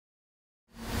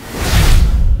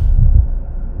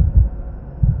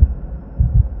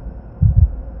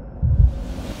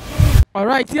All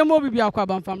right, here more be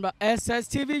akwabam from the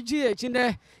SSTVGH in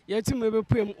there. Yet maybe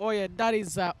prim oya that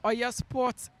is Oya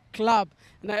Sports Club.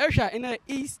 Na Esha in a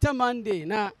Easter Monday.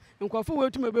 Na nkwafu we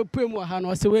to maybe prim wa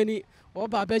hano seweni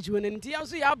oba beju ne nti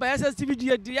aso ya ba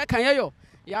SSTVGH dia kan yo.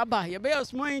 Ya ba ye be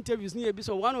small interviews ni ebi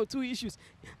so 1 or 2 issues.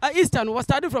 Easter was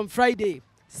started from Friday,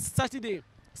 Saturday,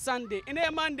 Sunday, and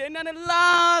then Monday, and then the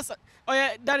last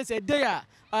that is a day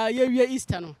yeah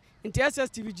Easter no. In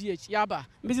SSTVGH, Yaba,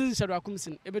 Mrs.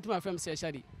 Sharakumson, a bit my friend says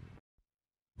Shadi.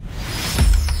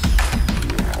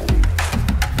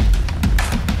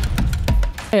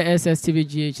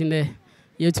 SSTVGH in there,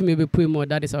 yet to maybe put more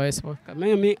that is our sport.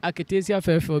 Me, I could taste your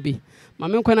fair for be. My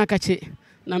man can catch it.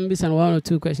 Numbers and 1 or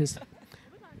 2 questions.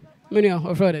 Many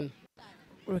of Roden.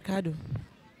 Ricardo.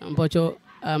 And Pocho,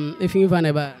 if you find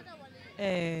about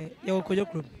your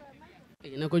Kojokrum.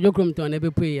 In a Kojokrum to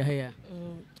never pay here.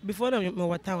 Before them,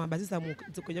 what time? But this is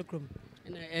to Kojokrum.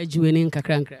 And edge winning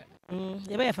Kakranka. You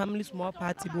have a family small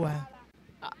party boy.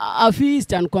 A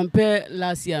feast and compare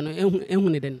last year. No,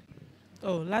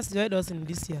 oh, last year it was in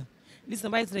this year. This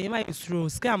somebody said you might throw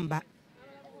scam back.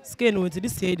 Skin went to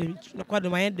this year, no quite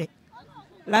my head.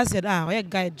 Last year, I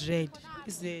guy dread.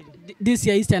 This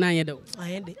year Easter I had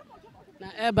it.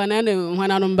 Now, banana when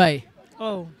I don't buy.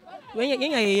 Oh, when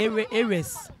you're a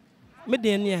race.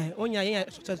 Medenia, on your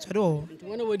chachado.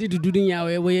 When we did do the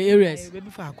areas,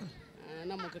 baby far.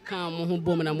 And I'm a calm home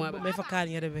bomb and I'm never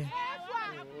carrying it.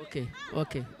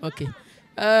 Okay.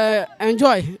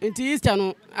 Enjoy. Into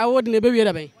Easter, I wouldn't be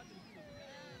ready.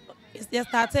 It's just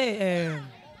started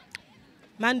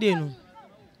Monday, no.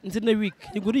 Into the week,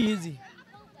 you go easy.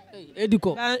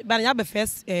 Educo. But I have a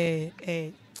first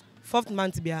 4th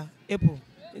month be April.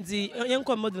 The young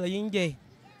model in gay.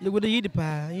 You would eat the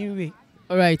pa in way.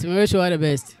 All right, I'm very sure the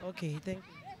best. Okay, thank you.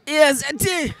 Yes,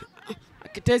 auntie.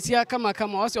 Ketesia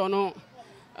come also no.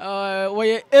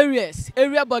 Where area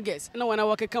buggers. No when I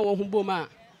walk a can boma.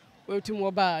 Where to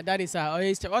more bar. That is our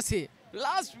Easter. What's it?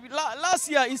 Last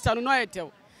year Easter no I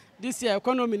tell. This year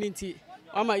economy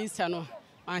my Easter no.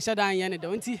 And shut down yen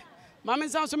don't see. Mammy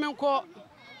sounds so many call.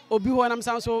 Obi one am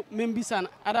sound so members and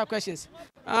other questions.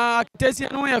 Ketesia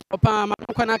no way for Pam.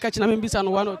 I'm gonna catch members and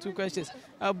 1 or 2 questions.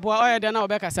 Boy, I don't know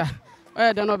Becca, sir.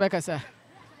 I don't know Becca, sir.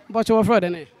 But you were fraud,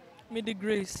 eh? Me the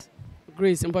Grace.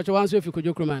 Grace, and but you answer if you could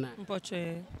joke, man.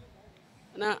 Poche.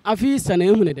 Now, I feel an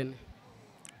eminent.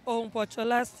 Oh, Poche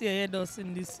last year, does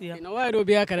in this year. No, I don't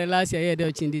be a carry last year,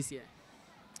 in this year.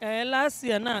 Last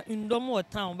year, now in Domo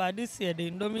town, but this year,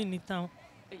 the Indomini town.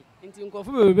 In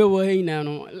Kofu will be away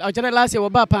now. I tell last year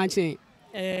about punching.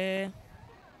 Eh,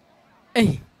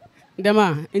 the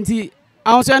man, in the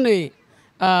outside,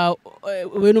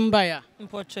 when buyer.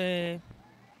 Poche.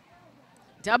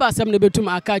 Aba some never to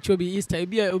my catch will be Easter,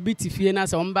 be a bit if you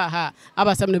answer on Baha.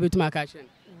 Aba some never to my catch.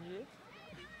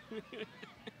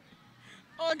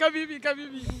 Oh,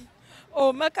 Kabibi.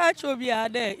 Oh, my catch will be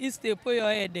there. Easter, put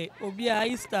your head. Obia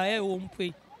Easter, I won't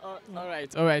pay. All right.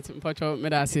 Pocho,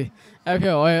 medasi.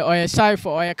 Okay, or a shy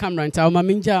for or a camera and tell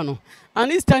Maminjano.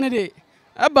 And this time day,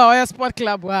 about Oya Sport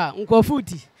Club, Uncle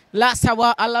Footy, last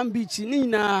hour, Alam Beach,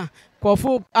 Nina.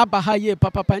 Kofu abahaye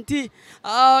papa panti.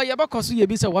 Yabakosu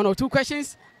yebisa 1 or 2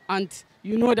 questions, and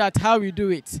you know that how we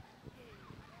do it.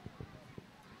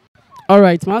 All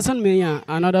right, Masan Meya,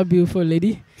 another beautiful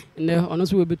lady, and the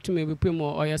honors will be to me with Primo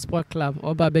or your sport club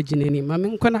or Babajinini.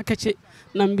 Mammy, can I catch it?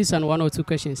 Numbers and 1 or 2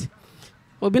 questions.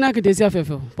 Obina Kadesia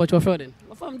Fefo, Pocho Froden.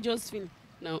 From Josephine.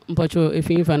 Now, Pocho, if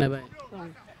you find a buy.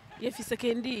 If it's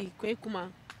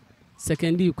Sekondi-Takoradi.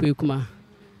 Sekondi-Takoradi.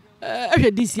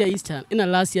 This year Easter, in the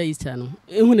last year Easter, no.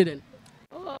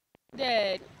 Oh,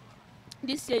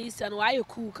 this year Easter, no, I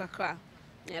cool kakra.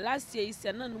 Last year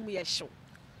Easter, no, we are show.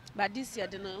 But this year,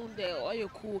 the oil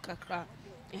cool kakra.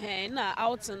 Na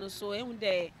out and so,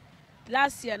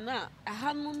 last year, na, I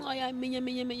had no noya,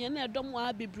 many, don't want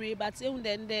to be brave, but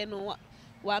then no,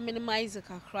 one minimize the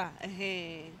kakra.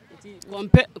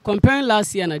 Comparing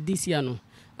last year and this year, no.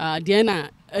 Diana,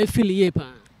 I feel ye.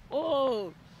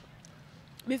 Oh.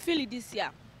 Me feel it this year.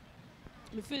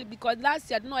 Me feel it because last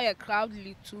year no a crowd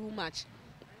too much.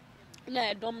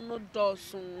 Na don't no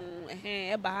doors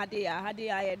I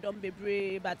don't be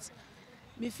brave, but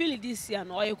me feel it this year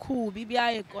no I cool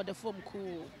BBI got the form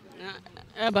cool.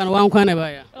 Ban one corner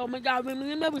buyer. Oh my God, we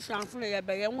never sound free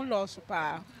but I won't lose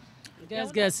pa.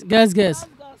 Guess.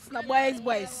 Na boys.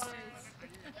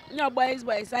 No boys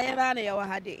I ran your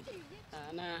had it.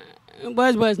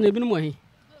 Boys ne bin mo.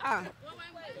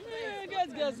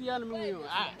 Guess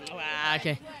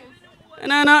okay.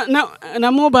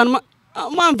 Na mo ban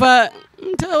man fa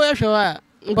nta we hwe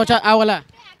but awala.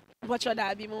 But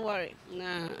that be more worry.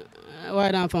 Na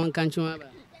why don't phone can't you?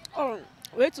 Oh,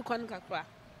 Wait to kwan kakra.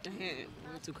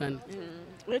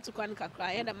 Wait to kwan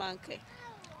kakra. Yeah, the man.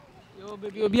 Yo,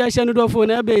 baby, obi a share no phone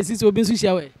na be sis obi nso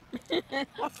share we.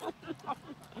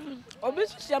 Obi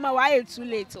nso share ma why too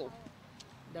late oh.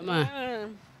 Dama.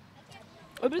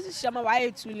 Obi nso share ma why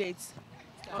too late.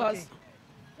 Because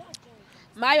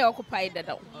my occupied that.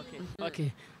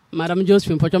 Okay. Madam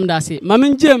Josephine Pochom Dasi.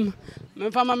 Mamin Jim. Me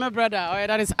fama my brother. Oh,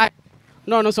 that is I.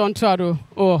 No so on trado.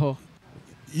 Oh.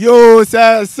 Yo,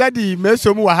 Sadi,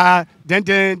 Mesomu ha.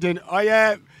 Den. Oh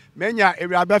yeah. Menya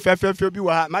Arabe Fefe bi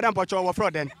wa. Madam Pocho wo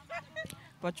fraud den.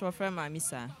 Pocho friend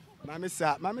Mamisa.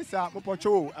 Mamisa,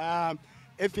 Pocho.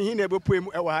 If he never put him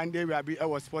ewa hande Arabe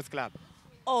ewa sports club.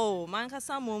 Oh,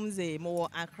 mankasa momze mo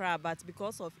Accra, but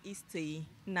because of Easter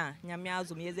na nyame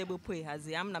azum yezebo pay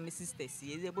hazi am na my sister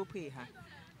si yezebo pay ha.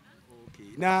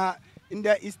 Okay. Now in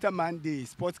the Easter Monday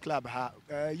sports club ha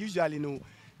usually no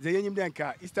ze yenyim den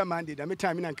ka Easter Monday da me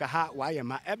time nanka ha wa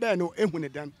yema ebe no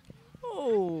ehune dan.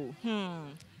 Oh,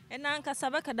 and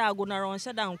nankasa beka da go na ron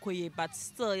shada nkoye, but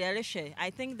still yereshe. I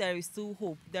think there is still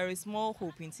hope. There is more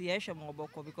hope in Tiesha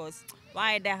Moboko because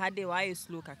why there had why you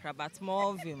slow kakra, but more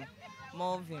of him.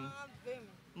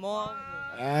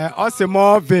 Also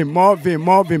more vim.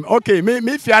 Okay,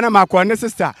 me fiana makwa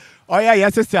sister. Oh yeah,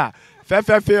 yes sister. Fair.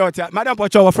 Madam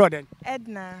Pocho wa fraud then.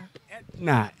 Edna,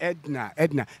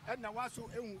 what's so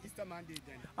Easter Monday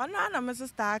then? oh no, my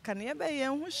sister can you be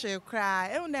who she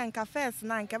cry? Then first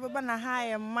na nkebe na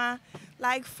high ma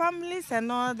like families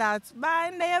and all that.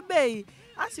 But in the bay,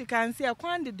 as you can see, I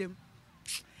quanted them.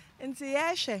 Into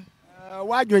yeshe.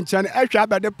 Why do you chan extra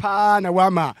about the pa na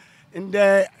wama in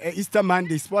the Easter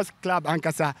Monday sports club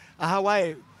ankasa?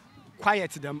 Why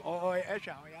quiet them or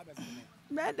extra?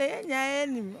 But they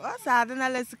nya what's adena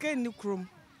lesike ni krom.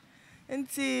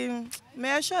 Nti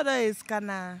me sure there is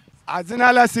kana.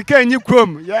 Adena lesike ni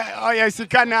krom. Yeah, oh yeah,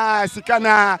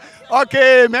 sikana.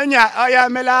 Okay, menya, oh yeah,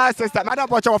 mela sister. Madam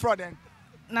Pocho fraud then.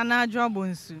 Nana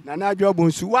Jobunsu.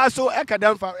 Waso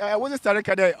ekadam fa what's the story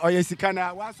kada oh yeah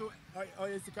sikana. Waso oh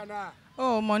yeah sikana.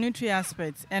 Oh, monetary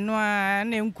aspect. Enwa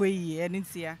na nkweyi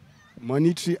enitia.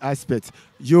 Monetary aspect.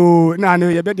 Yo, na no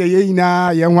ye be de ye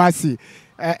ina ye nwasi.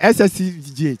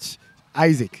 SSCGH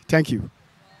Isaac, thank you.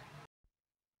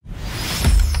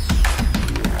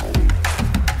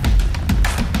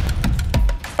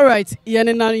 All right,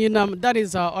 that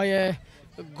is our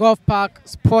golf park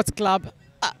sports club.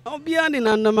 Beyond in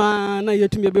Anama, na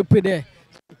yetumi be put there.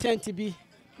 10 be,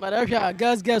 but I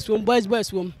girls room,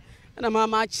 boys room, and a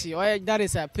match. That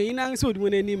is a pain and so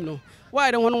when they name no. Why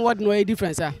I don't want what no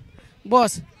difference,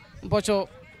 boss, Bocho.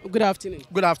 Good afternoon.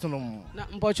 Good afternoon. Na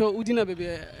Mpocho udina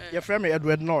baby. Your friend me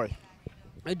Edward Noy.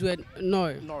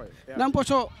 Noy. Yeah. Na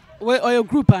Mpocho we or your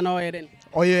group and all then.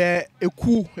 Oh yeah, a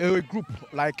group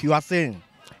like you are saying.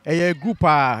 A group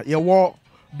you war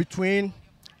between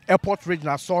Airport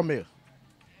Regional Sawmill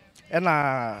and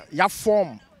you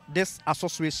form this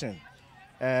association.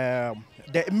 The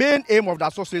main aim of the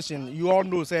association, you all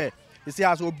know, say, you see,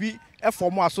 as will be a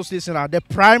formal association. The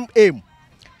prime aim,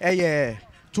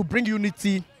 to bring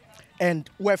unity and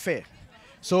welfare.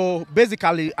 So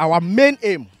basically, our main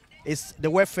aim is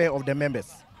the welfare of the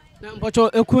members.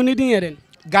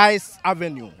 Guys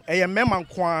Avenue, a member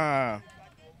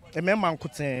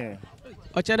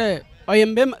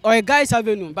Guys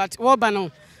Avenue, but what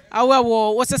banner?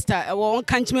 Our sister, our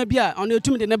country bia on your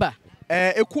two the neighbor.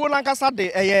 A cool Lancashire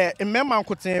day, a member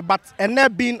but and there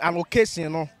being an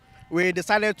occasion, we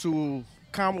decided to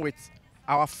come with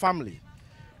our family.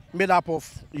 Made up of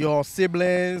your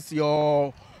siblings,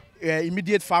 your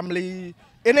immediate family,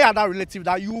 any other relative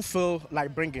that you feel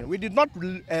like bringing. We did not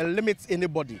limit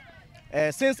anybody.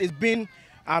 Since it's been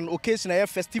an occasion,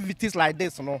 festivities like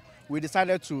this, we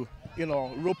decided to,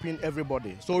 rope in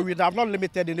everybody. So we have not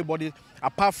limited anybody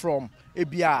apart from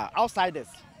ABR outsiders.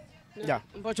 Yeah.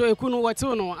 But you couldn't what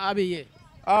to know, Abby.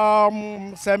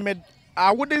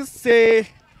 I wouldn't say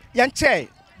Yanche,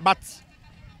 but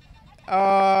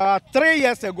 3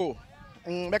 years ago,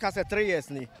 like I said, 3 years,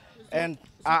 and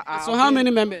so how many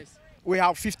members? We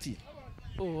have 50.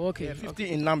 Oh, okay. Yeah,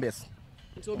 50 in numbers.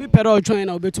 So be pedal join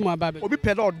or be to my baby. Obi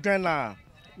pedal join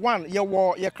one.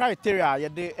 Your criteria, your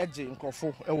day edge in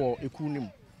Krofo,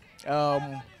 ekunim.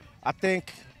 I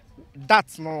think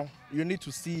that's you need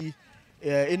to see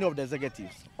any of the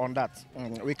executives on that.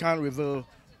 We can't reveal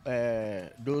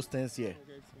those things here.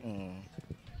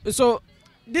 So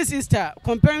this Easter,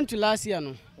 comparing to last year,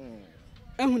 no.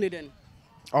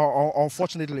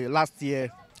 Unfortunately, last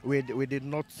year we did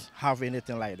not have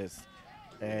anything like this.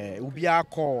 We are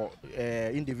called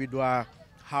individual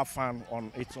have fun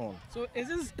on its own. So is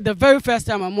this the very first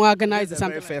time I'm organizing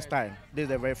something? This is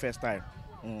the very first time.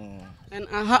 And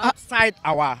outside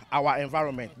our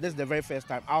environment. This is the very first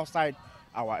time outside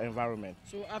our environment.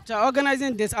 So after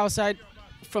organizing this outside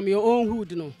from your own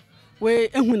hood, where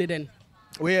then?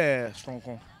 We are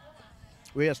strong.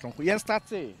 We are strong.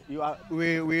 Yesterday,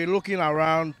 we're looking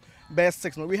around best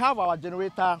 6 months. We have our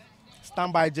generator,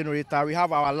 standby generator. We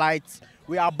have our lights.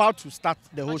 We are about to start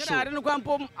the whole show.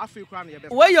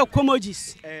 Where your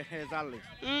commodities? Exactly.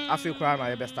 I feel crying.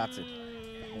 I best started.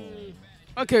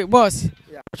 Okay, boss.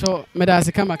 So,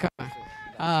 medasi kama.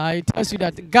 It tells you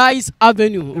that Guys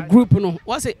Avenue group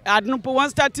what's it? I don't know one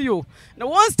start to you. The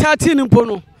one starting in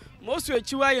Pono. Most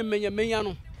of you are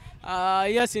menya.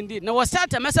 Yes, indeed. Now, what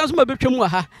start a message from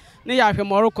Bitramuha? Near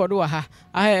Morocco, I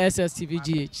have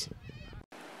SSTVGH.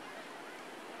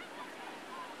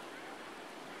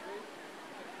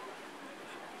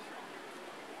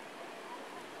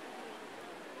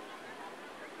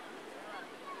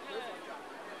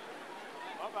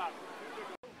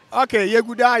 Okay, you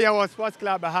good day. I was sports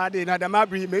club. I had another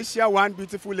Mabri. Me share one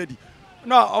beautiful lady.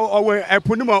 No, or a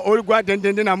punima old guard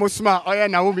then I'm Musma. Oh yeah,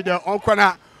 now we the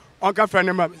uncle uncle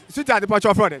friend. Sit at the patch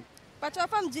of Rodden. Patch of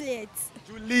from Juliet.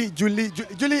 Julie.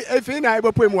 If you know, I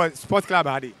put more sports club.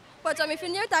 I had. But I'm if you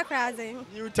New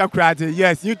Takoradi,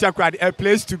 yes, New Takoradi, a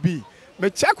place to be.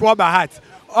 But check what I had.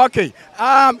 Okay,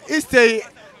 it's a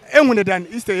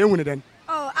then.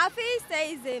 Oh, I feel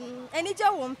says any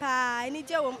job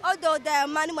although the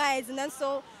man is and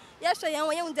so yes,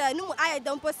 I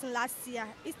don't person last year.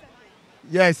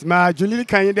 Yes, my Julie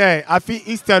can there. I feel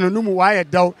Easter no mu why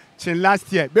down last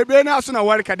year. Baby now so na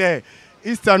work there.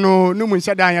 Easter no mu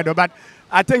shada do, but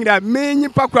I think that many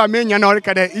pakwa many na work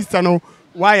there Easter no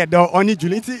why down only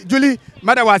Julie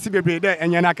mother was baby there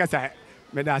and yana kasa.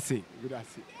 Me da say. Good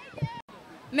say.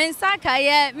 Mensaka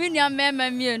ye minia mema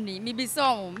mioni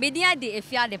mibiso media de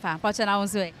efia de pa pacho na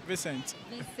wonso Vincent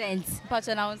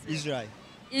pacho na wonso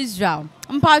Israel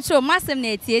mpacho masem na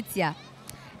etietia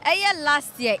eye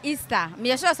last year Easter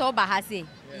me sure so ba ha say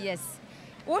yes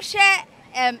wo share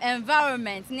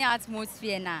environment ni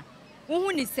atmosphere na wo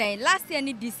ni say last year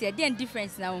ni this year then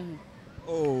difference na wo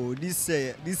oh this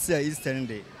year Easter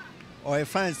day or a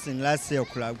fancy last year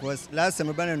club because last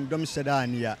time ban ndom sheda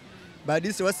ania. But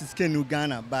this was skin in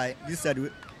Ghana by this said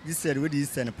with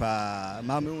this and pa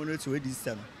mammy wanted to this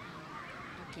son.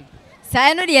 Okay. So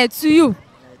I know they to you.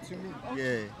 To me,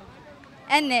 yeah.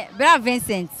 And Brother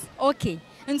Vincent, okay.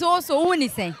 And so also who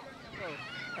is saying?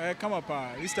 Come up,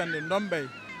 this time the number,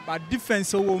 but difference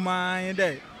so my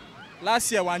there.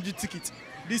 Last year one ticket,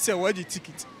 this year what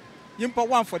ticket. You put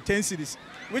one for 10 cities,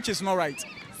 which is not right.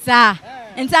 Sir,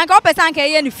 and thank all person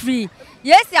can free.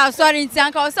 Yes, I'm sorry,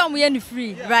 thank all some we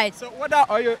free, yeah. Right? So whether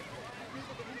are you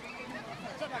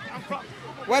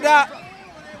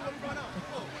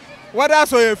whether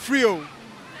so you free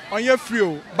on your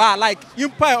free, but like you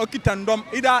pay okitandom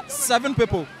either 7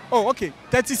 people. Oh, okay,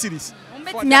 30 cities.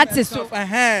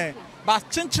 But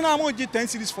chinchina mo 10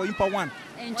 cities for impa one.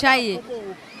 And try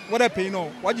what I pay no?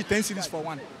 What you 10 cities for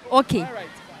one? Okay. Right.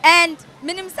 And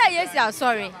minim say yes, I'm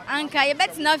sorry. Anka you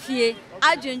bet na fie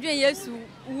adwendwen yesu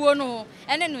wo no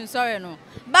ene no sorry no.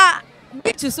 Ba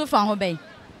be to so fan ho ben.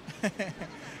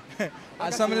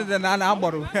 Asam de na na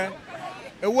aboru.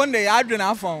 E won dey adwen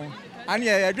afon. Ani e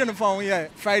adwen fon here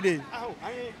Friday.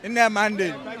 In there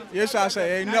Monday. Yesu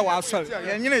asa e na wa asol.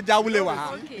 Ye nyine jawule wa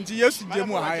ha. Nti yesu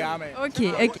jemu ha ya me.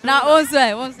 Okay. Now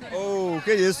also. Oh,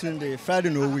 okay yesu dey Friday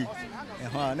no we.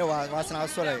 No was na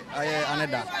sorry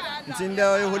another. Nti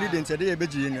nda holiday nti dey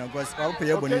beji enu because I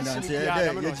pay boni na nti dey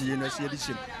yeji enu sie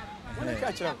edition.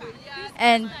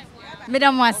 And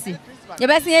Madam Wasi, you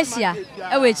best here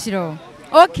e we chiro.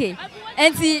 Okay.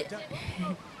 Nti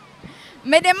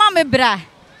Madam Mama bra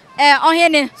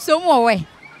ohene so mo we.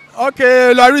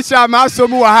 Okay, Larissa ma so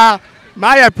mu ha.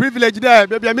 My privilege there,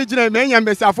 baby me gina me nyam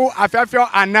besafo afafio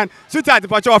anan. Suta the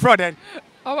picture of fraud then.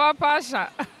 Oba Pasha.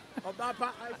 Oba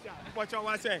Pa Aisha. What you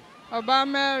want say? Oba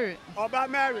Mary. Oba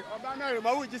Mary.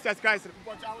 Ma who Jesus Christ?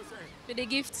 What you want say? For the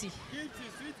gifty. Sweet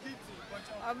gifty.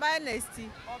 Oba Ernesti.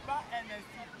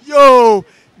 Yo,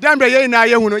 dem be ye na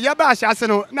ye hu no. Ye ba ahase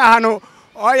no na ha no.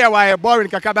 Oye wa boring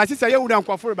kaka ba sisa ye hu na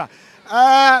nkofo ba.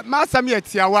 Ma sam ye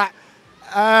tiawa.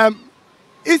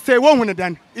 Iste wo hu ne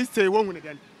dan. Iste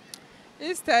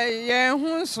ye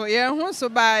hu so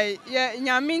by ye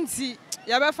nyaminti.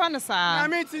 Ya be fa no sa.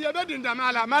 Nyaminti ye be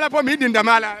dindamala. Mala po mi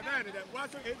dindamala.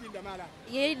 Waso e dindamala.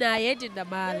 Ye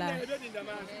dindamala.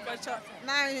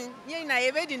 Na ye na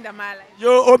ye be dindamala.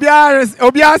 Yo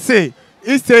obia say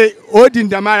iste o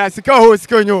dindamala sika ho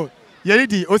sika nyo. Ye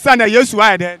di osana Yesu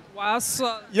wa den.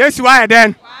 Waso. Yesu wa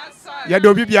den. Waso. Ye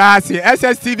do bibia say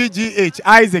SSTVGH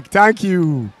Isaac, thank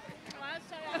you.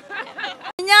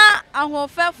 nya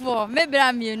ahofefo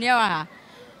mebra mienu wa ha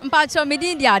mpacho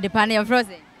medin dia de pa na ye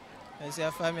frozen ese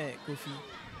afame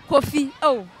Kofi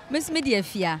oh miss me dia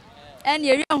fia en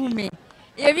ye wi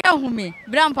ahume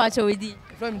bra mpacho wedi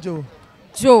from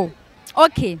Joe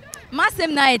okay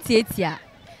masem na etietia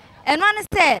eno an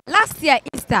say last year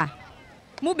Easter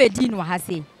mu bedin wa ha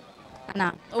say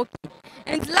na okay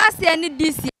and last year ni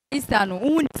this year Easter no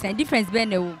who difference be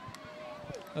na wo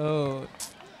oh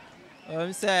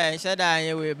say shada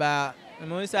anye we ba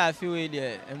mo say afi we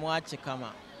there emo ache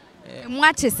kama emo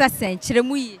ache sasen kire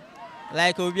mu yi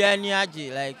like obi ani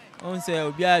age like on say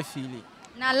obi afili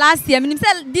na last year minim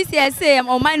say this year say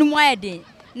o man mu ayede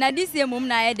na this year mum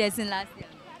na ayede sin last year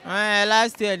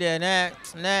last year there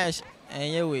na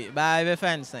anye we ba be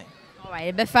fan say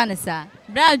alright be fan sa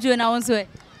bra jo na won so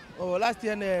oh last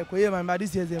year na koye ma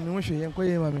this year me hwe yen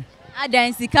koye ma me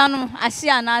adan sika no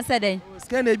ahia na aseden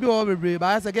sika na bi wo bebre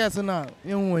ba say guess na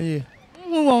yen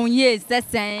won ye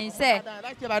sesen say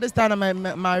last year by this time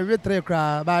my retire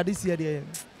cra ba this year there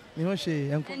me hwe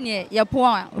yen ne ye po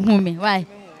hu me why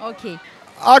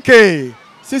okay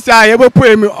sister ye bo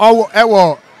poem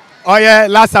ewo oye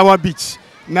last hour beach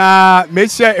na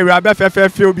make sure ewrabe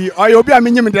fefefe obi oye obi a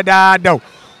menyim dada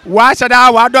wa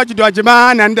shada wa dodge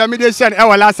man and the media shed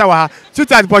ewo last hour two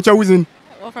times pocho wuzin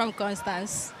from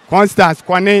Constance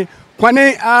kwane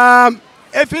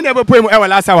if you never poem ewo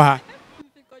last hour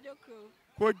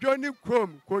Kojoni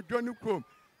Chrome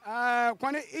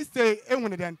kwane iste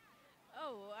ehun den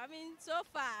I mean so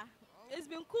far it's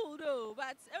been cool though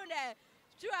but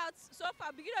throughout so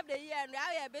far beginning of the year and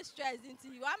now you're a bit stressed into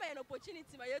you am an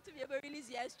opportunity for you to be able to release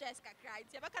your stress kakra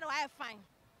it's about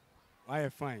why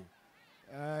fine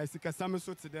sika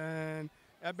sameso to den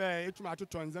ebe etuma to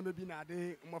tonzambe bi na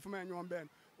de mofoma enyo ben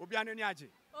obi anani age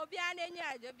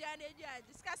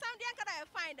sika sam dey can I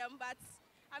find them but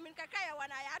I mean kakra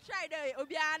when I tried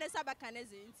obi ane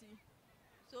sabakaneze into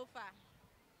so far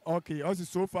okay also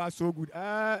so far so good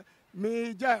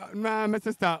me na my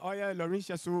sister oya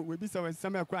Laurentia so we be so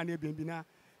some akwa na ebien bi na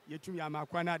yetumi ya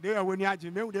makwa na de woni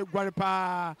age me de gware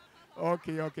pa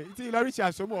okay iti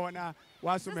Laurentia so mo na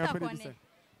wa so me pede bi se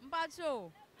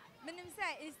mpacho minim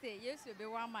say Easter Yesu be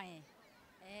wa man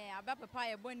aba papa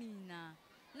ye boni na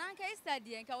nanka Easter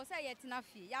de nka wo say yetena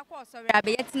fie yakọ osori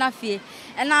abe yetena fie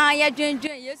na ye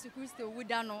dwendwen Yesu Kristo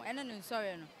wuda no ene no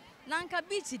nsori no nanka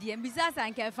beach de mbizasa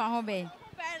nka fa ho be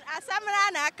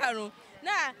asamra na akaro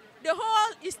na the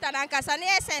whole Easter and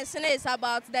essence is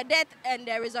about the death and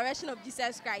the resurrection of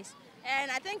Jesus Christ.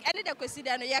 And I think any the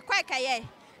consider no you're quite kaye.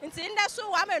 Until that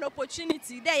so an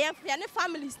opportunity there any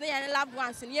families and loved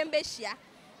ones in Yembeshia.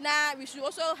 Now we should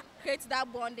also create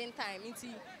that bonding time.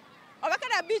 Or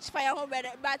kind of beach fire home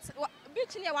but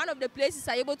beach near one of the places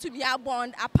are able to be our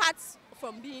bond apart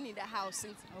from being in the house.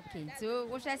 Okay. So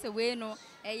what should I say we no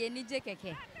you need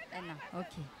keke.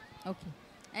 Okay.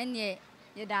 And ye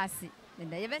that's it.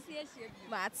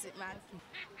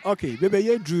 Okay, baby,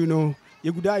 you drew no.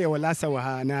 You could die your last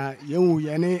hour. Na you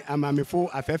yene amamefo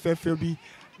afefefe bi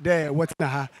there. What na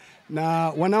ha? Na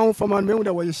one hour from me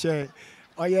that was share.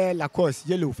 Oh yeah, Lacoste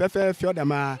yellow fefe fiona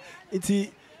ma.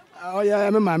 Iti oh yeah,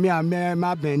 me mami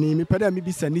ma beni. Me peda me bi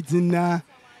sanidin na.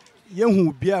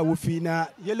 Yehu bia wofi na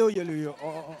yellow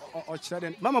or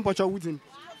children. Mama pocho wooden.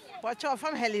 Pocho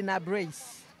from Helena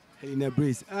Brace. In a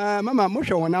breeze. Mama,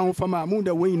 Mosha one now from a moon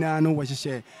the way now no was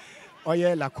share. Oh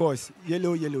yeah, Lacoste,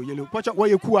 yellow. Watch out where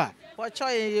you kua. Watch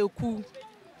out you cool.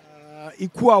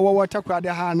 Equa water crowd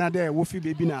the hana there, Woofy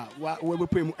baby now. What we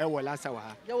put him our last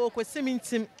hour. You walk with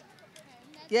Simmington.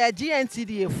 Yeah,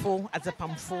 GNTD full as a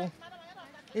pump full.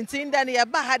 In Tindani, a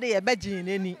bahade a bedgin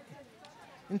any.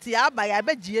 In Tiaba, I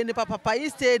bet Jenny Papa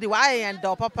is the why and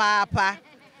do papa.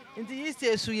 In the East,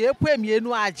 so you put me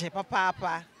no age,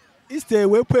 papa. Easter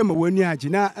we put me when you are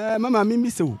na mama mimi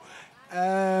so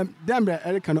Dambra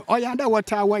Erica no oyanda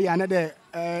water why another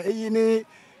ni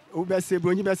obese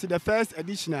broni bese the first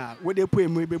edition we dey put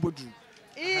me be bodu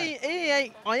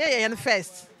oya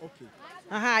first okay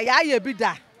ya ye bi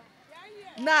da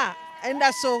na enda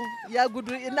so ya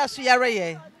gudu enda so ya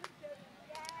reye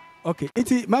okay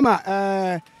iti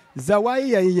mama zawai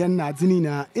ya na dini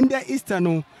na in the Easter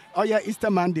no oya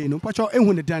Easter Monday no pacho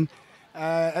ehun ne dan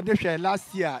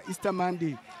last year Easter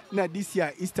Monday na this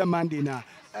year Easter Monday na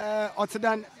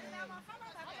otedan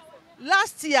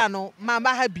last year no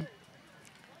mama happy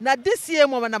na this year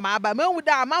mo na maba me wu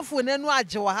da amafo nenu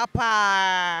age wa ha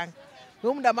pa me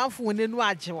wu da amafo nenu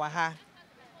age wa ha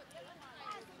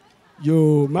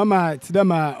yo mama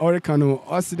tidama orekano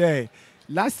oside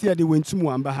last year they went to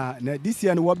Mwamba ha na this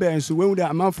year no wo be so we wu da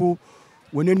amafo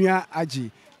wonenu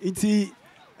age iti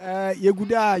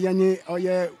yeguda yanye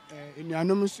oye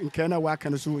nuanom nke na waka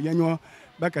no so yenyo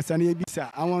bakasa na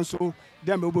yebisa awon so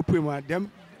dem obopuem a dem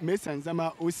mesan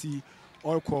zama osi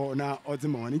orko na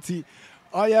odima won nti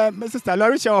oya Mr.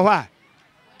 Lorisha wo ha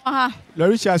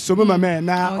Lorisha so mama me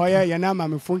na oya ye na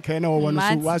mamefo nke na wo no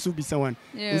so waso bisa won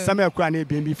nsama ekura na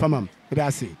ebien bi famam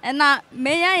ase na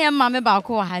meya ye mama ba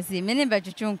ko ha se me ne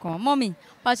betwetwe nko mommy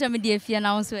pacho me de afia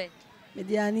na won so me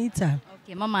de Anita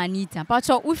okay mama Anita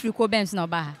pacho ufiri ko bems na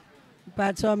oba ha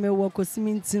pacho me wo ko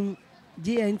simintim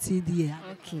GNTD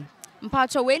okay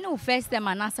mpacho we no first time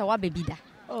anasa wa baby da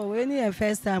oh we ni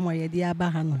first time we de aba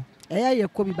ha no eya ye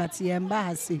ko bi but ye mba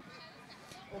ha se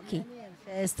okay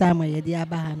first time we de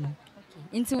aba ha no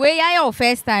nti we ya your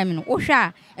first time no wo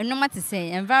hwa enoma te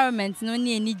say environment no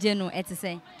ni enije no ete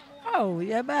say oh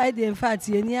ye ba de in fact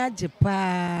ye ni age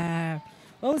pa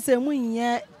o se mu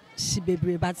nya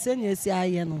shibebre but se ni esi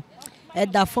aye no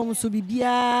eda fom so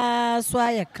bibia so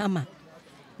aye kama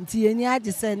nti ye ni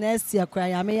age se next year kra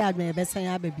ya me ya adwen be san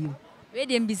ya babio we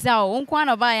dem bisa o nko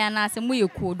na ba ya na se mu ye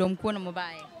ku dom ko no mo ba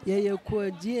ye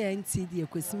ku GNTD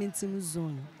ekosimintim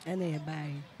zone ene ye ba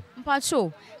ye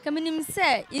mpacho kamenim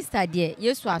se Easter de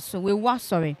Yesu aso we wa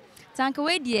sorry tanka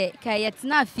we de ka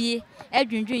yetna afie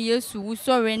adwundwun Yesu wu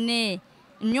sorry ne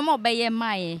nyomo ba ye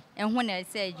maye enho na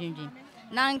se adwundwun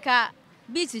nanka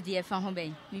beach de fa ho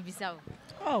ben mi bisa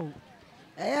oh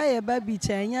ye ba beach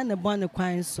anya ne bon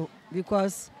kwan so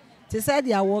because they said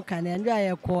they are working and they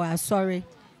are call sorry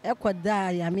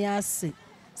ekoda ya me ase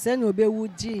se no be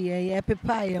wuji ye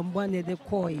pepa ye mbone de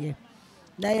call ye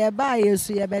na ye ba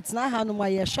Yesu ye betna ha no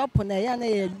ye shop na ye na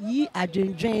ye yi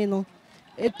adwendwen no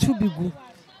etu bigu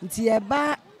nti ye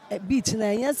ba beach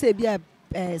na ye se bia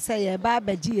say ye ba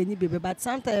baji ye ni bebe but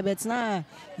sometimes ye betna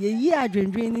ye yi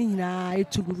adwendwen ni hina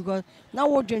etu bigu because na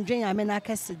wo dwendwen ya me na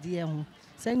kase de ho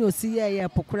se no si ye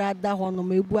pokura da ho no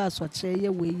mebu asoche ye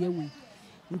we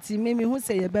nti memi hu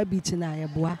se ye ba beach na ye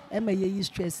boa e ma ye yi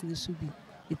stress ni so bi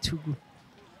etugu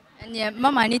ene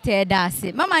mama ni te da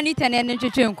ase mama ni te ne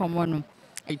ntwetwe nkomo no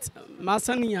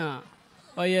masania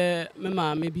oye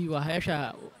mema mebi wa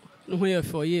hahwa no ho ye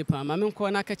for ye pa ma me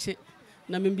nko na kache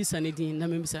na me bisa ne din na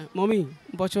me bisa mommy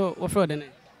mpocho wo fro de ne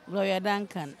Gloria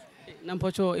Duncan na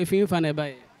mpocho efin fa na ba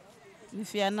ye ni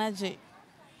fi anaje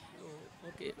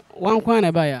okay wan kwa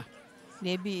na ba ya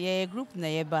debi ye group na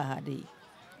ye ba ha de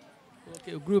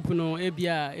okay group no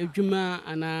ebia edwuma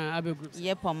ana abe group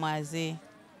ye pomaze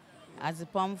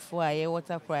azipam fo a ye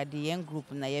Sekondi-Takoradi ye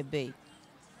group na ye be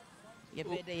ye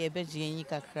be de ye be jienyi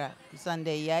kakra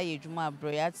Sunday ya ye dwuma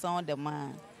bro ya sound the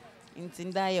man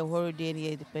ntinda ye holiday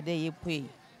ye pede ye pui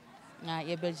na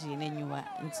ye be jienyi nyuwa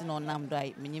ntino nam do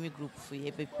ai menyemi group fo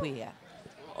ye be pui ya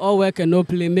all work and no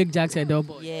play make Jack said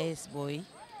double yes boy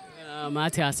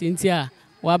Matthias Cynthia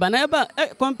wa bana ba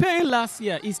comparing last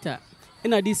year Easter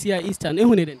in this year Easter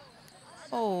ehun den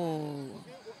oh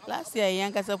last year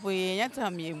yanka sapo ye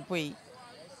nyata me mpoi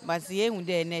but ye hu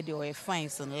de na de o fine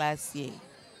son last year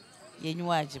ye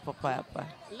nyuaje papa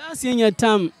last year your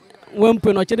time when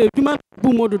pe no chede dwuma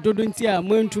bu modo dodo ntia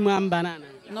mo ntuma amba na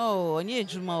no onye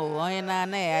dwuma o onye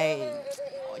na ya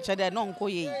chede no nko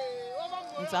ye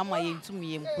ntama ye ntum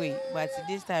ye mpoi but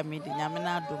this time me de nyame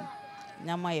na adom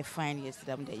nyama ye fine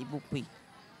yesterday de ibupoi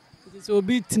so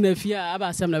bit na fia aba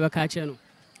asem na be ka che no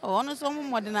oh no so mo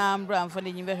modern ambra amfa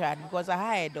de nyimbe hwad because I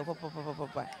hide do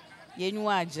papa ye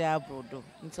nyuaje abrodo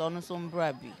nti ono so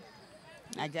mbra bi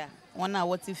aja wona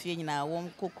woti fie nyina won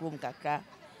kokrom kakra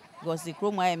because the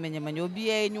krom aye menyemanya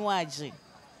obi nyuaje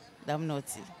dam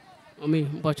noti omi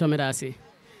bocho me da se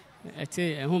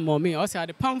ete ehun mommy o say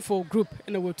the powerful group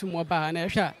in the wotu mo ba na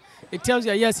hwa it tells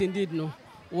you yes indeed no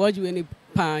what you any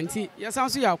panti yes am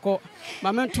so yakọ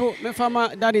mamento me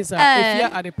fama that is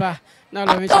efia adepa na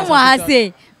lo mention so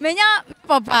say menya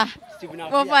papa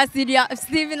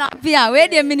Steven Apia we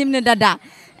dey minim ne dada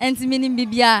enti minim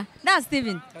bibia that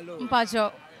Steven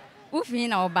mpacho ufin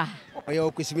na oba oya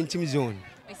okosimintim zone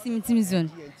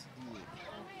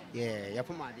yeah ya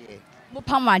pomade mo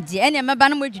pamade ene meba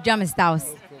na mo dwudwa me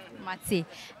styles mate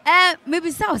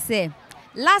maybe say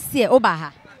last year oba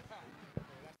ha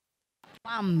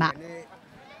mama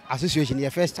association the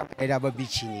first time I ever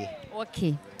beach ni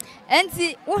okay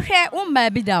enti wo hwe wo mba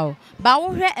bi da o ba wo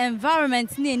hwe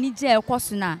environment na eni je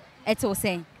ekoso na ete wo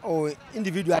sen oh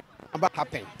individual about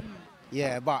happen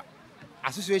yeah but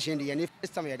association the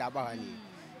first time I ever ni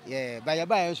yeah ba ya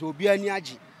ba so obi ani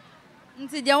agi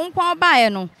nti je wonkwa ba ye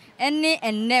no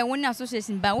enne wo ni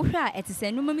association ba wo hwe a ete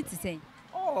sen no mami te sen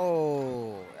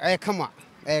oh come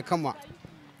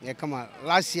on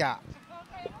last year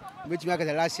which make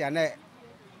the last year na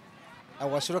I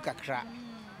was so kakra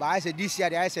but I said this year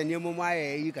I said new mama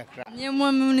e kakra new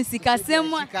mama ni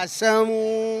sikasem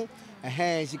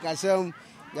Sikasɛm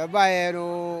yɛbaeɛ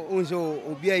no nso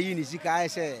obi ayi ne sika ayɛ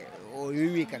sɛ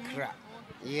ɔnwiwi kakra.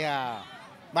 Yeah.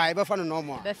 Ba yɛbɛfa no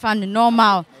normal. Bɛfa no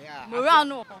normal. Moral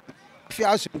no. Fi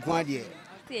aso nko adeɛ.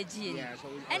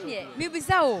 And yeah,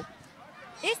 mibisa o.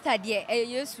 Easter deɛ ɛyɛ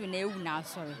Yesu na ewu na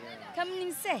asɔre. Kam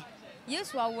nim sɛ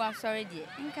Yesu awu asɔre deɛ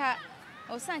nka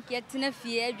osan ke tena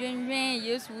fie adwenwen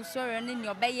Yesu sɔre ne ne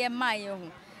ɔbɛyɛ maa yɛ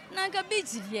ho. Na nka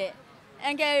beach deɛ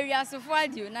enka wiasofo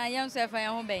adio na yɛn so ɛfa yɛn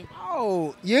ho bɛn.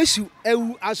 Oh, Yesu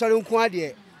ewu asɔre nko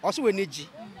adeɛ. Ɔso wɔ n'egyi.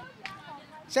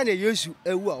 Sɛ na Yesu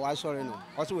ewu a wasɔre no.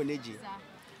 Ɔso wɔ n'egyi.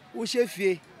 Wo hye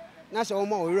fie na sɛ wo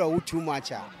ma wo wura wo too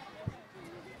much a.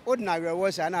 Odina wura wo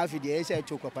sa na afi deɛ ɛsɛ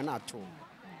ɛtwo kwapa na ato.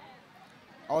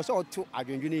 Ɔso ɔto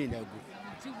adwendwene na agu.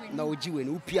 Na oji we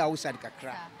no upia wo sad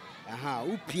kakra.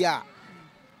 Upia.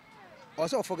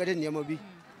 Ɔso forget nneɛma bi.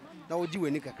 Na oji we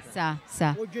ni kakra.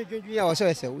 Sa. Odwendwene ya ɔso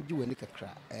ɛsɛ oji we ni kakra.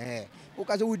 Wo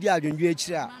ka sɛ wodi adwendwene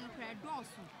akyiri a.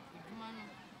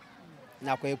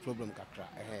 Na akɔyɛ problem kakra.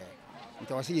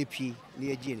 Nti ɔso yɛ pie na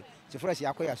yɛ gye ni. So for us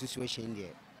yakɔyɛ association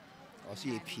there. Ɔso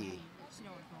yɛ pie.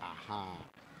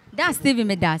 Da Steven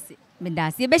Medasi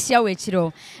be share we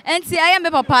chiro. Enti I am me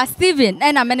papa Steven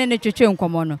and I mene ne twetwe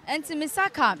nkomo no. Enti me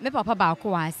saka me papa ba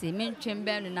ko ase me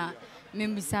ntwembe no na me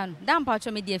mbisa no. Da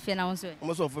mpacho me die fe na won so.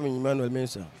 Mo so for me Emmanuel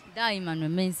Mensa. Da Emmanuel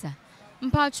Mensa.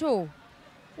 Mpacho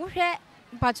wo hwe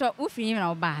mpacho wo firi na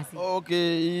wo ba ase.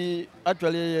 Okay,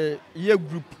 actually year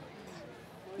group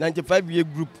 95 year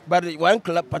group but one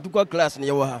particular class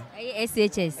near ha.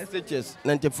 SHS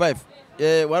 95.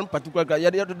 One particular class.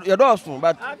 You don't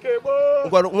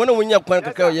but when we have one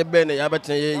kakra ye ben ya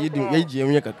betan ye di ye ji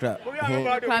enwe kakra.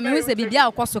 Kwa me we se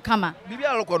bibia akoso kama.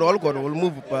 Bibia all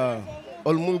move pa.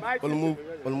 All move.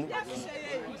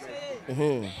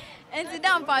 And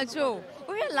down patrol.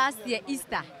 We last year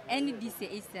Easter and this year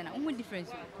Easter na who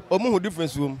difference? Who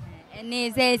difference room?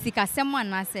 And say sikasem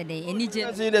na said any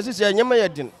je. This is nyama ya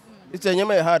din. It's a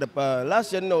nyama ya hard pa.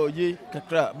 Last year no ye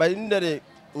kakra but in the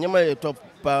nyama ya top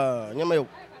pa nyama ya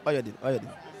oyedin.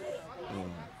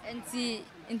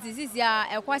 Nti sisi ya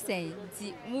ekwase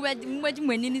nti muwaji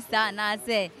mwani ni sa na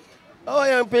say oh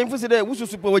ya painful say there wusu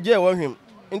super waje won him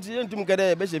nti yentum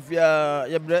kede be shefia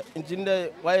ya bre nti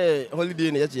nde why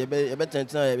holiday na ye be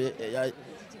tenten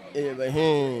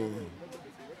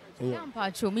ya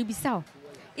pacho mi bisa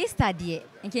Easter de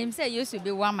nke mi say Yesu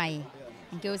be wa mai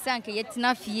nke osanke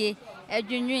yetina fie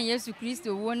adwunwen Yesu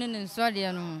Kristo wo ne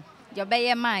nsore no je be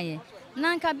ye mai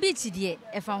na nka beach de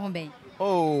efa ho ben.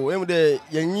 Oh, de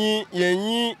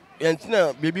yenyi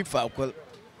yentina baby fa kwal.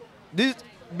 This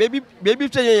baby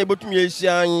say yen botum ye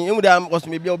hia yin. De am koso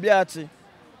me bia obi ate.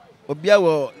 Obi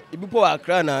awo ibipo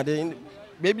akra na de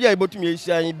baby a botum ye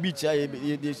hia yin beach a ye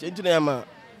yentina ya ma.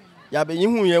 Ya be yin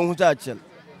hu yen hu ta chel.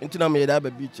 Yentina me da ba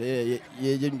beach ye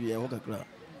yenwi yen hu kakra.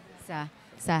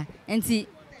 Sa. Enti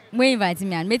mo invite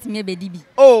me and meet me be dibi.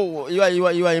 Oh, you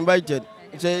are invited.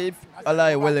 Say if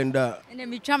Allah well and that. And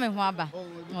me try me ho aba.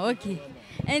 Okay.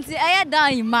 Enti aya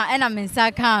dan ma e na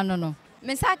mensa kan no.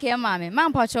 Mensa ka e ma me.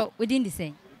 Man pacho within the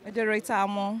same. E de Rita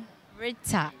mo.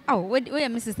 Rita. Oh, we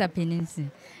my sister Peninsi.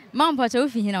 Man pacho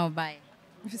fi hina obai.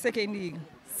 Fi Sekondi.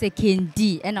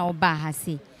 Sekondi e na oba ha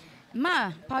se.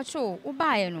 Ma pacho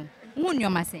obai no. Hu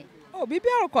nyoma se. Oh,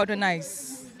 bibia record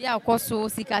nice. Bia akoso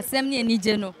sikasem ne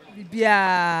anije no.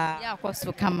 Bibia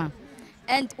akoso kama.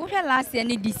 And what last year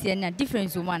and this year na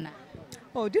difference one?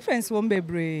 Oh, difference won't be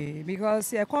brave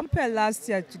because you compare last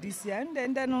year to this year,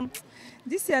 and then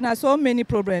this year na so many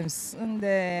problems. And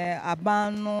the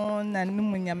abano na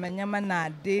numunyama na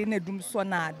de na dumso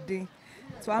na de.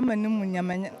 So I'm a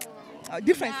numunyama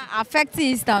difference affect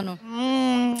Easter no.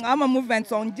 I'm a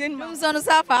movement on Jane. So no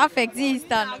suffer affect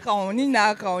Easter. Kaoni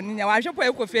na. Wa shopo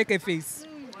e ko fake face.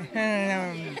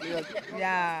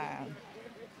 Yeah.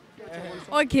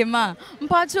 Okay ma,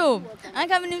 mpacho,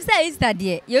 anka minim say Easter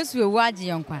de, Yesu ewu age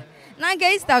yonkwa. Na anka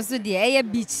Easter so de eye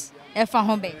beach, e fa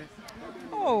ho be.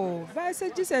 Oh, but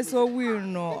say Jesus so will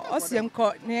no.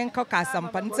 Osienko ne enko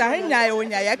kasampa. Nta henya ye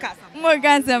onya ye kasampa. Mo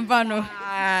kasampa no.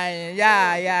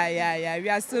 Yeah. We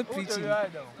are still preaching.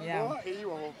 Yeah.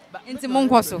 Nti mo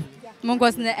nkoso. Mo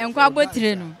nkoso ne enko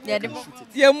abotire no.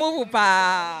 Ye move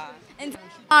pa. Nti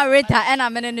Rita and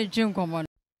I'm in the gym come on.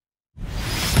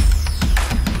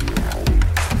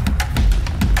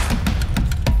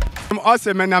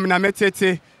 Also menamna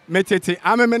metete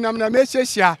menamna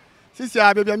mesheshia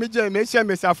sisia baby meje meshia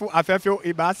mesafu afefo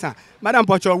ibasa madam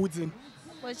Pocho Woodin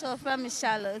Pocho from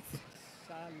Charlotte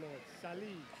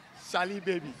Sally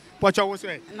baby Pocho wo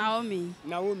say Naomi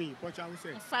Pocho wo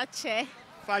say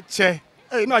Fache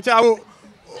hey no cha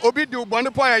obi do bonu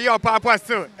poya your papa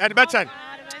still at bechen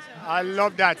I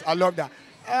love that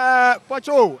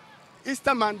Pocho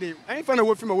Easter Monday. Any fun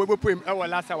away from a web poem our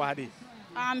last hour day.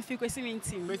 I'm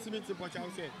Kwesiminti. Kwesiminti, what shall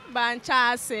say?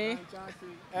 Banchase.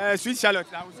 Sweet Charlotte,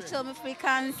 I would say. Show me free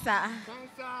cancer.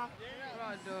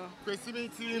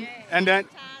 Kwesiminti, and then.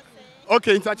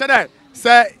 Okay, so that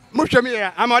say,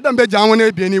 Mushami, I'm Adam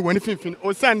Bejan, be any one fin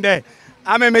or Sunday.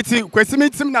 I'm a meti,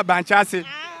 Kwesiminti, na Banchase.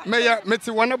 May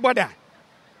meti one border.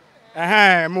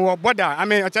 More border. I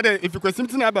mean, if you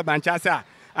Kwesiminti, never Banchasa.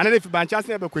 And if Banchas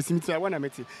never question I want to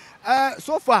meet it.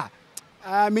 So far,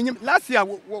 last year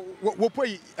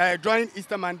we join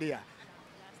Easter Monday.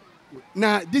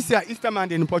 Now this year Easter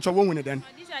Monday in Portugal won't then.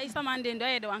 This year Easter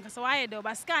Monday do one cause why do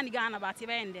but scan Ghana about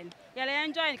event then. You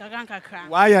enjoy kaganka kra.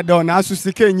 Why you done as to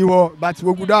seek you but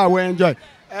we good we enjoy.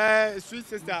 Sweet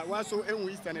sister, what's so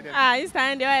Easter then?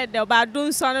 Easter day do but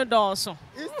doom son do so.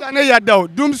 Easter day do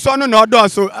doom son no do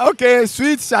so. Okay,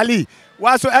 sweet Sally.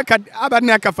 What's so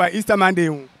abadneka for Easter Monday?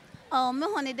 Oh, me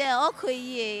honey there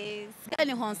okay scan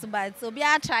hon so bad so be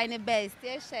I try the best.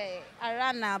 Say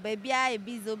around now baby I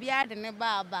busy be I the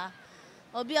baba.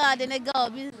 Obi I the girl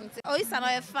business. Oh, Easter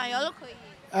no fine. You look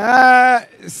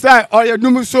sir,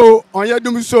 on your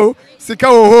doom so, sika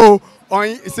ho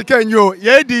on sika nyo.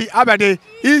 Ye di abade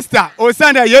Easter. O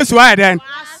Sunday yes why then?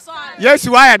 Yes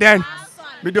why then?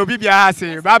 Me do bibia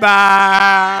say bye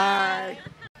bye.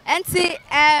 Enti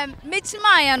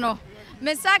michima ya no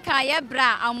mesaka ye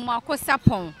bra amako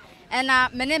sapon ena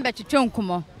mene betwetwe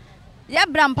nkomo ye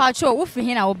bra mpacho wo fi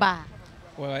hina wo ba.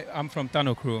 Well, I'm from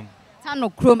Tano Chrome. Tano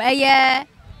Chrome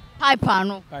pipe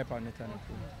no Tano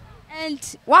Chrome.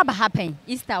 And what happen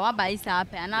Easter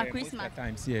happen and now Christmas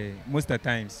Times most of the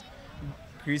times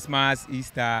Christmas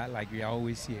Easter like we are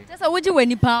always here. Just would you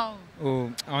any pound?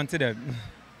 Oh, onto them.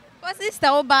 What's Easter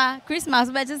oba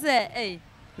Christmas but just say hey.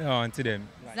 No, onto them.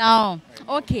 No.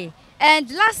 Okay. And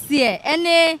last year,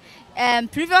 any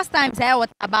previous times I was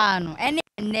about any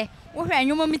what are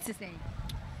you mommy to say?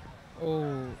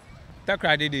 Oh,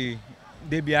 Takoradi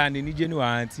they be an indigenous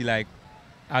auntie like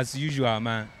as usual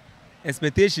man.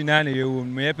 Expectation na you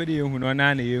me pedi you no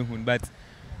na you but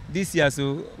this year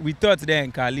so we thought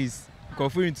then Kalis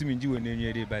confuring to me you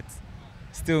on but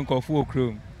still confu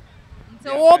Chrome.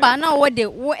 So oba na what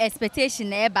the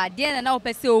expectation e ba dey na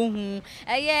opese ohun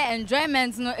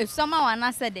enjoyment no if someone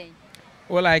wanna say then.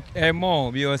 Well like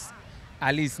more because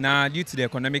at least now due to the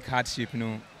economic hardship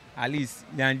at least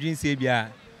the dream say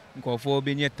bia confu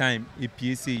be time e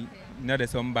PSA not the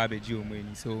some babeji o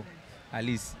money so at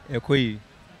least ekoyi.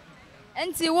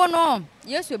 Enti wo no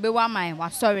yesu be wa man wa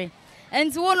sorry.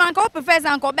 Enti wo no anka prefer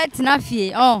anka betina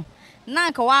fie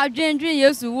na ka wa dwendwen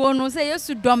yesu wo no say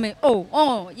yesu dome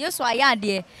yesu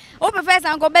ayade o prefer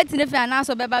anka betina fie na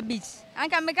so beba beach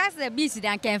anka make say beach dey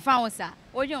anka enfa wo sa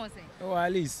wo dwen wo say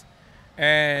at least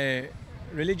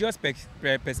religious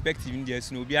perspective in there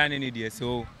no be any there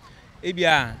so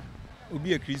ebia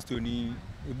obi a Christian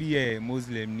obi a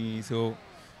Muslim ni so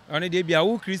on dey bia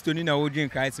wo Christian na wo dwen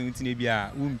Christ nti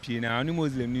bia wo mpie na oni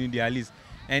Muslim ni there at least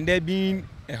and there being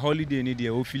a holiday ni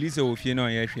there o feel say o fie na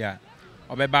on yehwe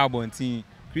obeba abontin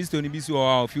Christian bi so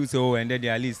o feel so and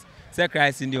there at least say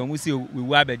Christ in there o say we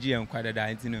wa abeji en kwadada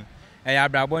nti no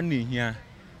abrabon na hia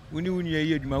woni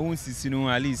ye adwuma won sisi no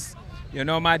at least your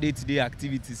normal day-to-day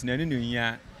activities na no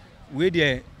hia we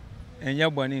there enye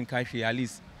boni nka hwe at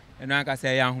least eno aka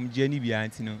say ya ahomje ni bia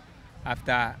nti no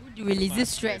after you release this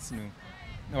stress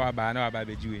no aba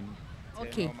beji weni.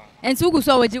 Okay and so go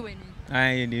so waji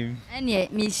weni nim ene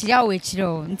me hia we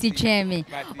chiro nti twen me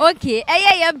okay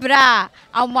ye bra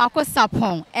amwako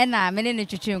sapon ena me ne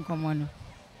twetwe nkomo no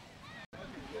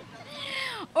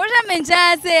Oja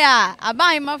menja say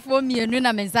aban mafo mienu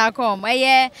na menza kom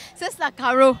sister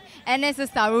Caro and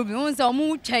sister Ruby unso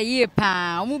omu twaye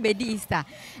pa omu bedi Easter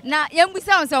na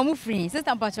yembusa unso omu free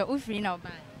sister Mpacho u free na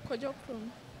oba Kojo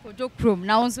Chrome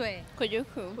na unso Kojo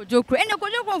Chrome ene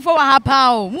Kojo Chrome for wa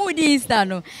hapa o mu di Easter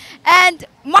no and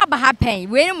mo ba happen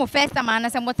we mo first time na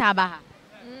say mo ta ba ha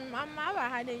mama ba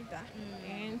ha dey ta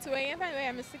so when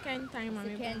I'm second time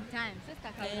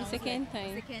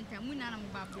munana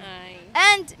mbabu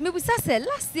and me busa say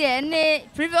last year ne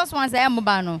previous ones I am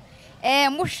ba no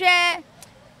mo hwe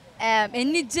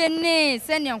enije ne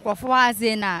send yankofo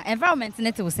aze na environment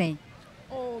net we say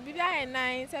oh bibi are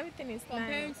nice everything is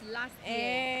comparing nice to last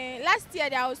year last year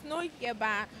there was no here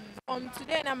but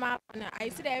today I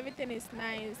see that everything is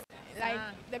nice like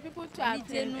the people too are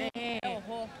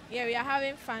yeah we are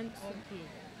having fun too. Okay.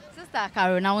 Sister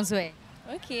Caro, now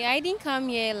okay, I didn't come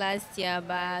here last year,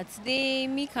 but today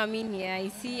me coming here, I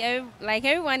see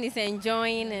everyone is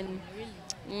enjoying and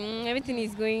everything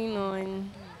is going on.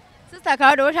 Sister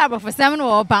Caro, what happened for 7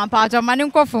 or Pampa,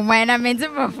 Manin for mine, I meant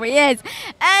for yes.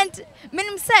 And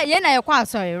Minim said, you're not quite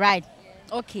sorry, right?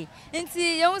 Okay.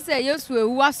 Nti you say you so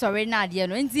ewu asori na ade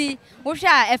no. Nti wo hwe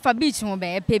a efa beach ho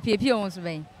be pepepe ho so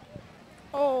be.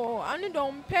 Oh, I only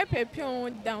don't pay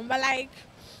down, but like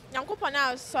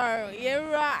Yankopana sorry,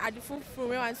 you're at the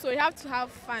full and so you have to have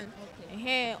fun.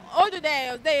 Okay. Although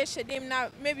they should now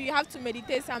maybe you have to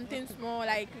meditate something small,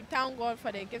 like thank God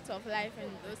for the gift of life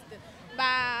and those things.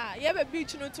 But you have a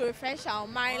beach to refresh our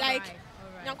mind, like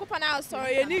Yankopana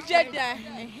sorry, you need there.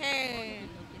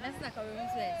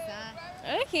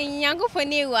 Okay,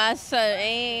 Yankopani was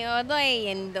although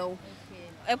endo.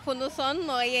 Epono son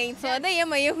no yen so da ye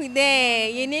maye hu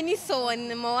de ye neni so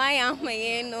on mo aya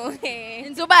maye no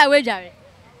nso ba we jare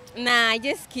na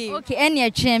just keep okay any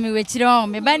atwe me we kire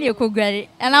on me ba na ekogware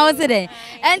and I was there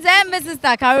and my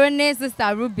sister Caroline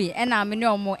sister Ruby and I me ne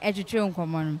omo etwetwe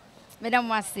nkomo no me dem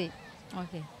wase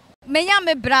okay me nya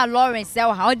me bra Lawrence e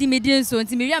ha odi me di nso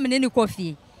nti me wi me ne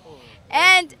coffee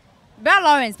and bra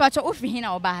Lawrence pacho ofi hin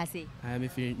na oba ha say I me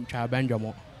fi twa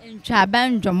banjomo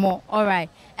Chabanjomo, all right.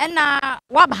 And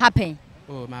what happened?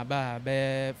 Oh, my ba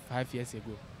be 5 years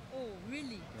ago. Oh,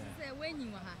 really? Yeah. When you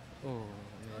were? Oh,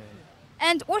 yeah.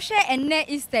 And what share and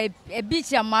is a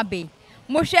beach ya mabe?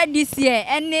 Moshe this year,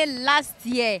 any last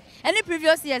year, any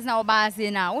previous years now ba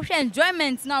say now. What share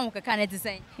enjoyment now we can it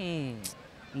say?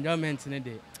 Enjoyment in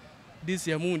day. This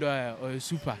year mood or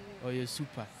super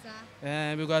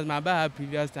because my ba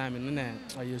previous time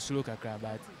or you slow kakra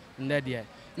but in that year.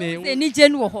 Any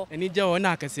gen wo ho. Any je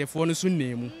na akasefo no so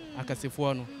nemu.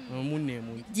 Akasefo no mu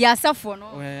nemu. Di asafo no.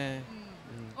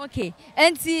 Okay.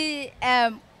 Enti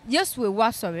yes we wa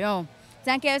sorry on.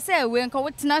 Thank you say we nka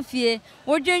wotena fie.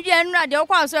 Wo dwendwe anura de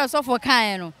okwa so asofo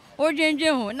kan no. Wo dwendwe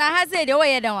ho. Na ha say de wo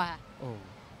ye den wa. Oh.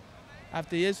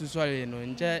 After yes sorry no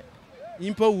nje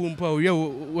impo wu mpo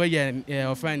we ye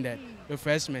offended.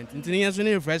 Refreshment. Intinya so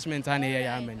refreshment ana ye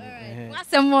ya amani.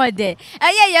 What's more there?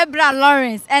 Ye bra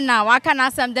Lawrence and now I can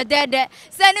ask them the dead.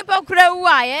 Send him for crew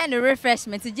and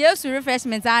refreshment. Just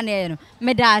refreshment ana no.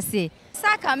 Me da say.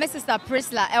 Saka Mrs.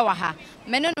 Priscilla ewaha.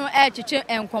 Me no chiche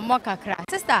enkomo kakra.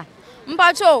 Sister,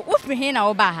 mpacho wo free hin na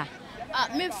wo ba ha.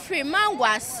 Me free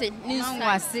mangwase ni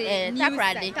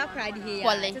Takoradi.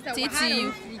 Kwale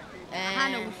TTU.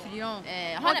 Hana wo free on.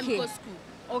 Hana go school.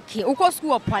 Okay, uko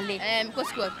school opale. Go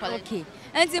school opale. Okay.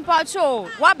 Enti pacho,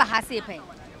 wa ba ha say pen.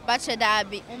 Bache da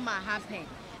bi. O ma happen.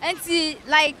 Enti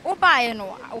like o ba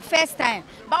no first time.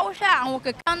 Ba wo hwa an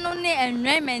keka no ne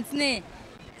enjoyment ne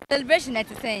celebration at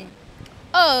say.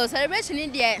 Oh, celebration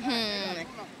in there.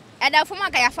 Ada fuma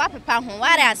ka ya fa papa ho.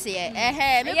 Ware ase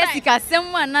me yes ka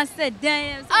sem one na say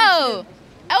den. Oh.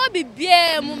 I will be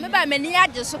bien mu me ba mani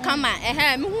age so kama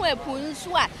me hu epu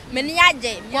nso a mani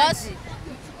age because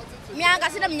me anga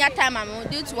se na me time am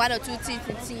due to 1 or 2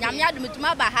 things nyame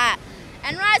adumutuma ba ha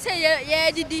and right say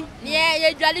ye didi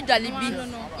ye dwale bi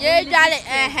ye dwale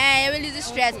ye release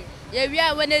stress ye wi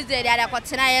a Wednesday dey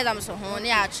akotena exam so ho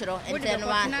ne a chiro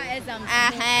entenwa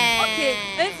okay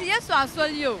enti yeso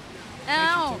asoli o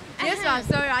yeso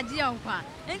asori agi onkwa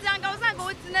enti anga usanga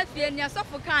wotina fie ne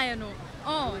asofo kan no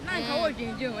na nka wo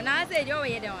dwendwen na say dey wo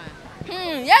ye dey wa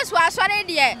yeso asori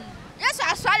dey yeso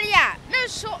asori a me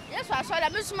so yeso asori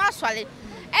me so asori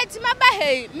enti ma ba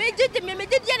he me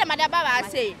gidi na madaba ba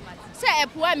say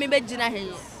epuwa me begina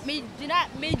he me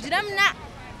gina na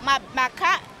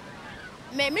maka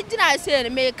me gina say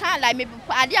me kan like me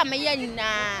ade a me ye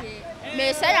nyina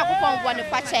me say yakopon bo ne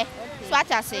kwache so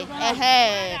atase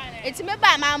enti me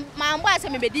ba ma mbo ase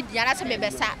me bedidi ara se me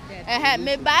besa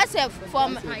me ba se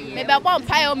from me be bon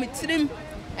pai o me trim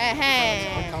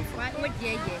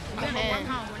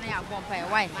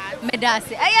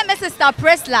Medasi. I am Mrs.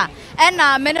 Priscilla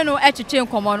and me no etwetwe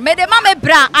nkomo. Me de mama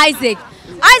bra Isaac.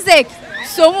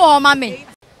 So mo mama.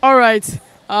 All right.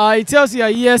 It tells you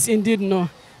yes indeed no.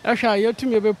 Actually you to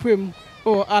me be prim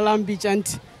oh Alam Beach and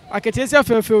aketesia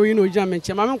fefe you know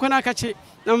jamenche. Mama nkwana akache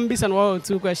na mbisa no 1 or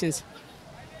 2 questions.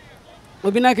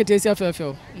 Obi na aketesia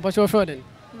fefe. Mpocho fefe den.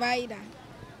 Vaida.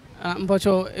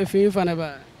 Mpocho efi fa na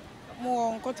ba.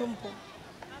 Mo Nkotompo.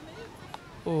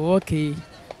 Oh, okay.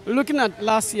 Looking at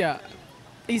last year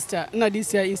Easter, not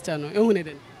this year Easter no. Ehune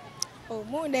den. Oh,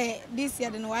 mo this year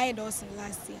than why those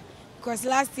last year. Because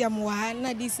last year mo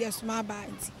na this year small bad.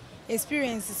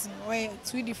 Experiences were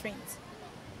 2 different.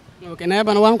 Okay, na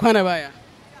ba no wan kwana ba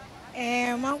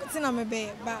ya. Man kutina me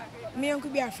be ba me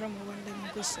yanku bi afram mo wanda me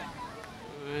question.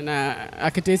 Na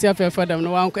aketesia fefe dam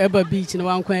no wan eba beach no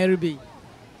wan kwan erebe.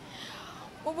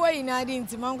 Boy na di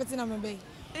nti man kutina me be.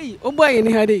 Hey, boy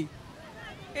ni hade.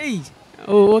 Hey.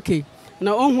 Oh, okay.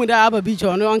 Na onhu da aba beach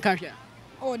on wan ka hwa.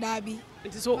 Oh, da bi.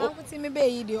 Nti so man kutima be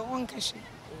yi de on ka hwe.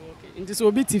 Okay. Nti so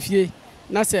obi tifie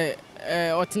na se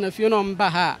otena fie no mba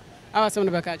ha. Awasem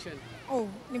no be ka hwe. Oh,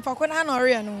 nipa ko na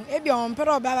ore no. E bia on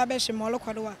pero ba be hye mo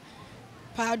lokodo wa.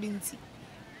 Pa dinti.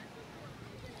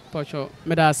 Pocho,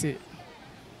 medasi.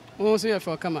 Wo so ye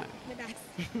for come.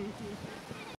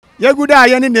 Ye good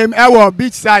eye any name ewo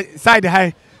beach side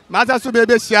high. Master so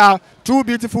baby share two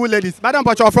beautiful ladies. Madam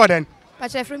Pocho for then.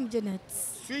 Pocho from Janet.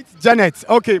 Sweet Janet.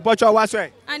 Okay, Pocho what's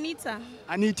right? Anita.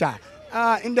 Anita.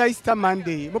 In the Easter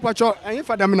Monday. Mo Pocho, and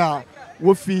for them now.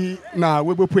 Wofi na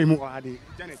we bo pray mu ade.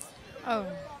 Janet. Oh.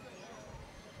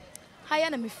 Haya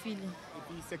na me feeling.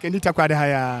 Sekondi-Takoradi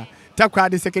haya.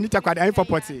 Takoradi Sekondi-Takoradi and for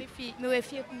party. Me we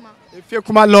fie kuma. If you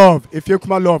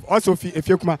kuma love. Also if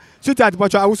you kuma. Sweetheart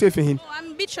Pocho I will say for him. Oh,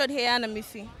 I'm betrayed here na me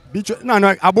fie. Betrayed no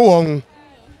abo won.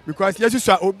 Because yes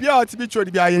you obi a to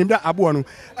betrayed bia yen da abo no.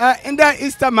 In the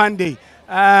Easter Monday.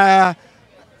 Nka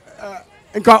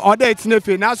order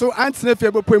Tinefe now so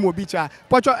Tinefe bo pray mu beach.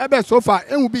 Pocho ebe so far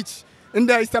enwu beach. In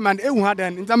the Easter Monday enwu ha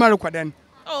den nzama rekwaden.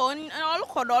 Oh,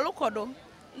 olukodo.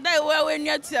 Ndai we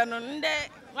nyatia no nde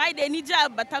why they need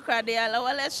job Takoradi ala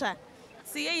walesha.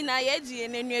 See ye na ye ji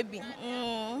enenwe bi.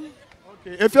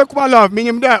 Okay, if you come love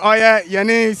minim there oye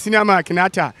yene cinema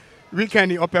kinata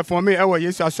weekend or perform e wo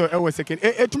Yesu aso e wo second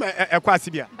etum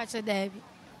kwasi bia. Bache David.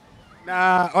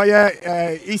 Na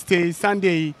oye Easter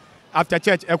Sunday after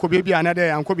church e ko baby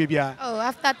another anko baby a. Oh,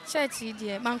 after church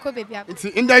here manko baby. It's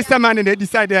in the Easter man they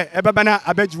decide e baba na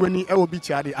abajiwani e wo bi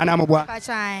chiade anamboa.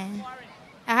 Bache.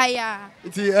 Haya.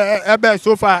 It's ebe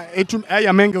so far etum e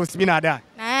ya mangles bi na da.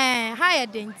 Haya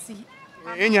denti.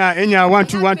 Enya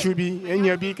 1212 bi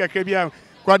enya bi kakra bi a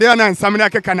kwade na nsamna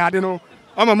ke kanade no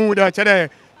oma mu da chere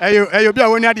eyo bi a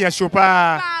woni ade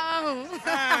shopa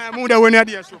mu da woni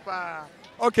ade shopa.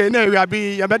 Okay na we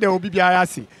abi ya bede obi bia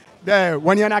ase there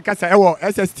woni na kasa ewo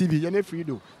SSTV ye na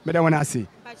freedo me da wona ase.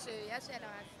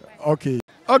 Okay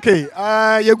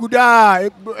ye guda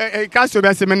kaso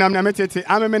be se menam na metete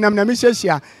menam na me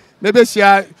hia me be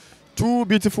hia two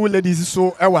beautiful ladies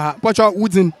so ewa ha Pocho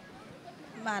Woodin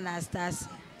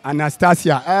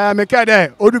Anastasia. Me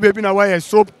there odu baby na why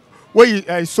soap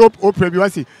opera bi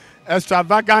wasi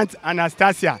extravagant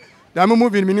Anastasia. Da me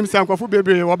movie minim san kwafo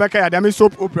baby wo beka ya da me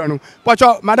soap opera no.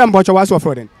 Pocho Madam Pocho what's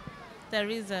for then?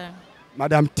 Teresa.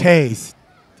 Madam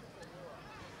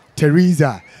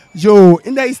Teresa. Yo,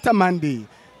 in the Easter Monday,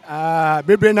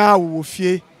 baby na wo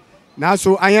fie. Na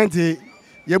so ayante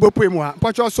ye bo poem wa.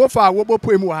 Pocho so far wo bo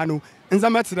poem wa no.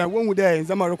 Nzama tira wo hu there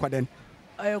nzama rekwaden.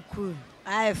 Cool.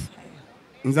 I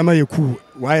Nzama ye cool.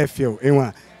 Why feel?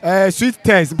 Enwa. Sweet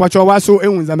taste. Pocho wa so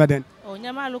enwu nzama den. Oh,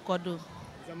 nyama lokodo.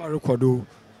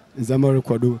 Nzama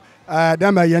rekodo.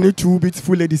 Dama ye ni two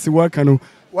beautiful ladies work no.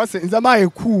 What's nzama ye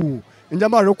cool.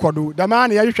 Nzama rekodo. Dama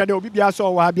na ye hwede obi bia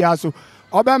so wa bia so.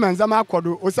 Oba man nzama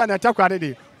akodo. Osa na Takoradi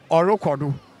de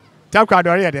orokodo. Takoradi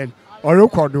ore den.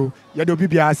 Orokodo. Ye de obi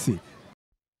bia ase.